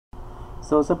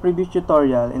So, sa previous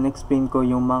tutorial, in-explain ko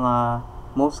yung mga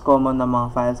most common na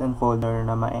mga files and folder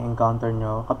na ma-encounter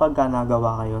nyo kapag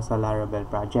nagawa kayo sa Laravel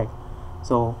project.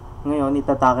 So, ngayon,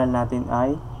 itatakal natin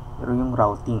ay yung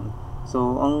routing.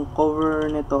 So, ang cover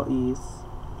nito is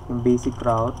yung basic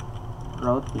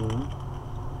routing,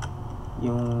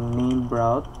 yung name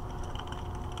route,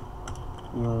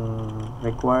 yung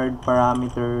required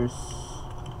parameters,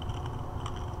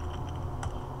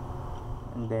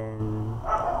 and then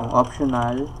yung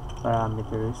optional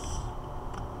parameters,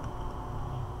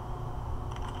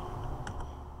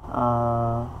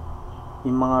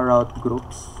 yung mga route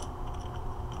groups,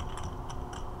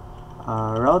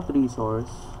 route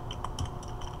resource,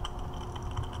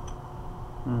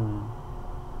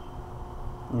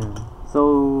 yun. So,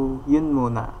 yun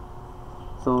muna.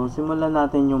 So, simulan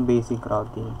natin yung basic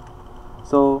routing.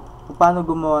 So, paano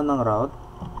gumawa ng route?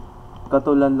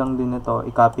 Katulad lang din ito,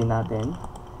 i-copy natin,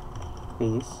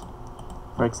 paste.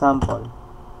 For example,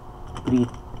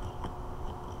 greet.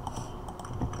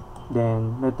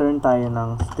 Then, return tayo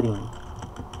ng string.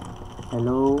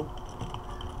 Hello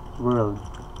world.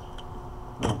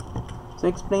 Yan. So,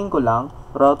 explain ko lang,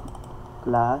 route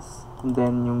class, and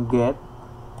then yung get,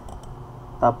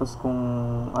 tapos kung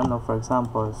ano, for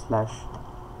example, slash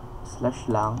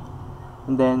lang,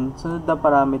 and then sunod na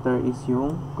parameter is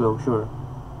yung closure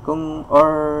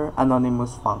or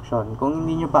anonymous function. Kung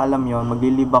hindi nyo pa alam yon,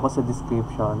 mag-leave ako sa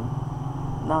description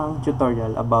ng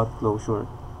tutorial about closure.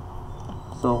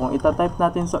 So kung ita-type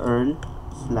natin sa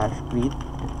 /greet,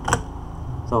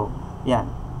 so yan,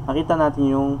 nakita natin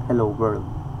yung hello world.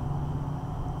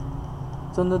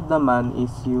 Sunod naman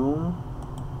is yung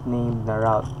name na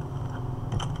route.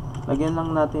 Lagyan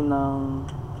lang natin ng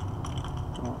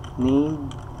name,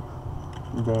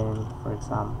 then for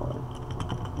example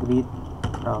greet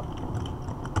route,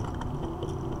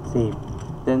 save.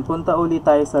 Then punta ulit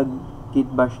tayo sa git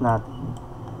bash natin,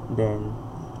 then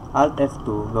alt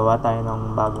F2, gawa tayo ng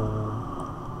bagong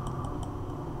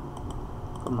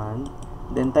command,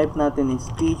 then type natin is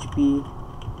php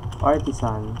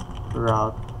artisan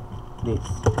route this.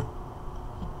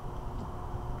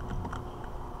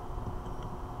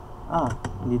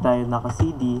 Hindi tayo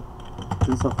naka-cd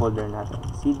dun sa folder natin.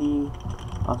 cd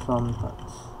awesome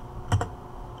thoughts.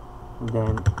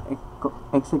 Then,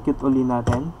 execute ulit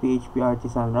natin php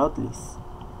artisan route list.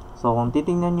 So, kung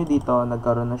titingnan nyo dito,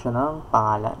 nagkaroon na siya ng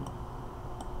pangalan.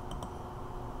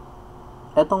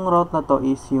 Etong route na to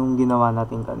is yung ginawa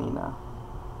natin kanina.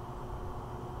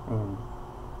 Ayan.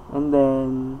 And then,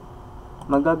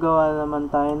 magagawa naman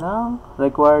tayo ng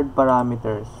required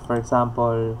parameters. For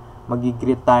example,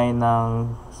 mag-greet tayo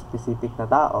ng specific na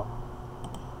tao.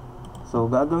 So,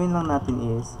 gagawin lang natin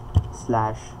is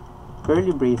slash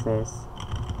curly braces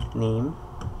name,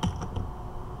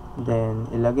 then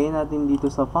ilagay natin dito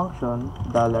sa function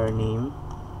 $name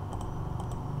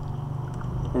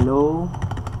hello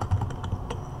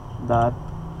dot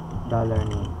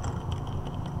 $name.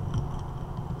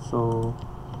 So,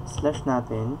 slash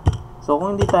natin. So,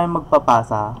 kung hindi tayo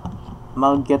magpapasa,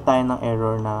 mag-get tayo ng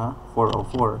error na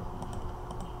 404.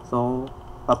 So,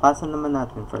 papasa naman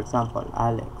natin, for example,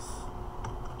 Alex.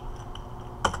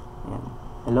 Ayan.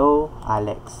 Hello,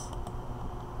 Alex.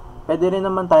 Pwede rin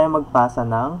naman tayo magpasa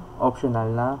ng optional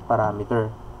na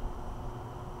parameter.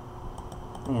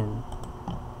 Ayan.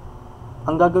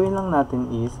 Ang gagawin lang natin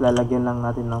is, lalagyan lang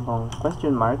natin ng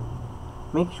question mark.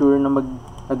 Make sure na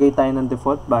maglagay tayo ng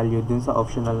default value dun sa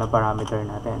optional na parameter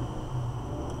natin.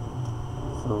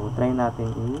 So, try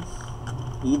natin is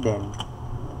Eden.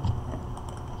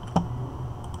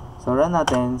 So, run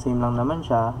natin. Same lang naman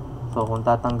siya. So, kung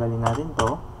tatanggalin natin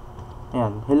to,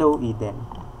 ayan, hello Eden.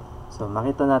 So,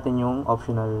 makita natin yung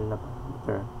optional na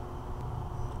parameter.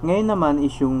 Ngayon naman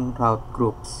is yung route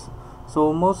groups. So,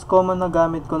 most common na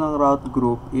gamit ko ng route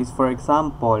group is, for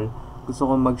example, gusto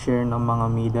ko mag-share ng mga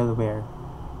middleware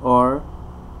or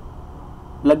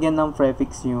lagyan ng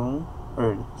prefix yung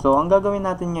URL. So, ang gagawin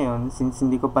natin ngayon, since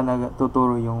hindi ko pa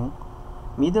natuturo yung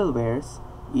middlewares,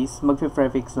 is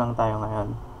magpe-prefix lang tayo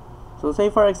ngayon. So, say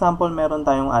for example, meron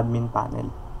tayong admin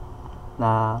panel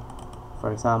na,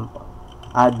 for example,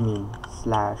 admin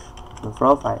 /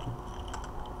 profile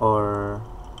or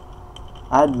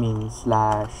admin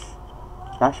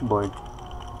 / dashboard.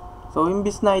 So,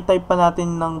 imbis na i-type pa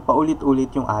natin ng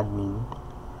paulit-ulit yung admin,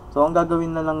 so, ang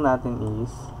gagawin na lang natin is,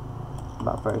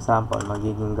 for example,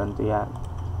 magiging ganito yan.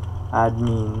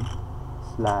 Admin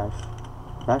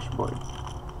 / dashboard.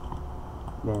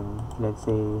 Then, let's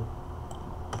say,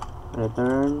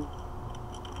 return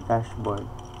dashboard.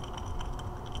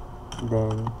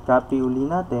 Then, copy uli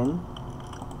natin.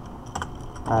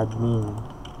 Admin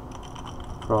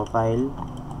profile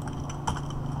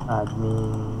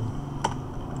admin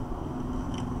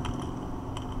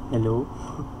hello.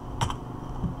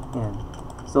 Yan.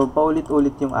 So,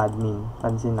 paulit-ulit yung admin.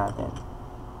 Pansin natin.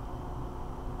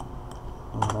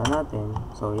 Mura natin.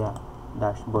 So, yeah.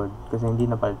 Dashboard. Kasi hindi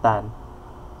napalitan.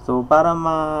 So, para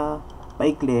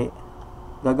paikli,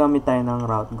 gagamit tayo ng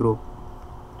route group.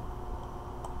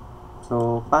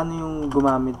 So, paano yung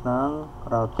gumamit ng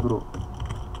route group?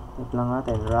 Type lang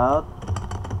natin, route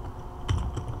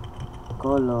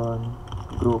colon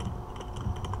group.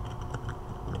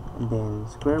 And then,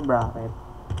 square bracket.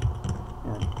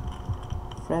 Yan.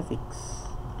 Prefix.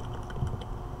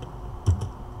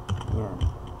 Yan.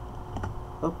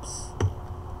 Oops.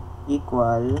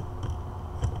 Equal.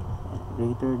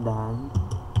 Greater than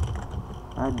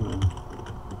admin.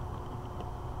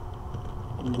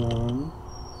 And then,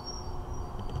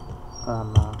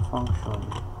 comma, function.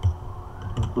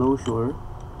 Enclosure.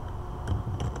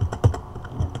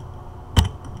 Yan.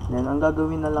 Then, ang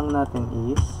gagawin na lang natin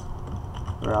is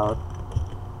route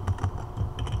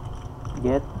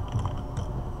get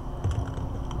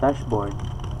dashboard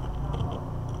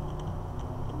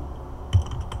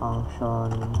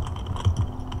function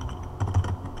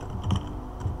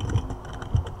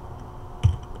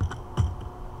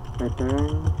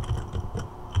return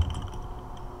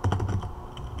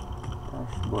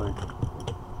dashboard.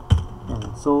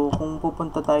 Yan. So, kung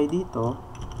pupunta tayo dito,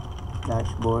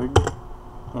 dashboard,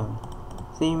 yan.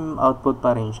 Same output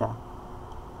pa rin siya.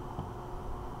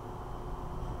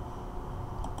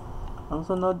 Ang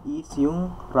sunod is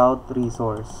yung route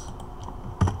resource.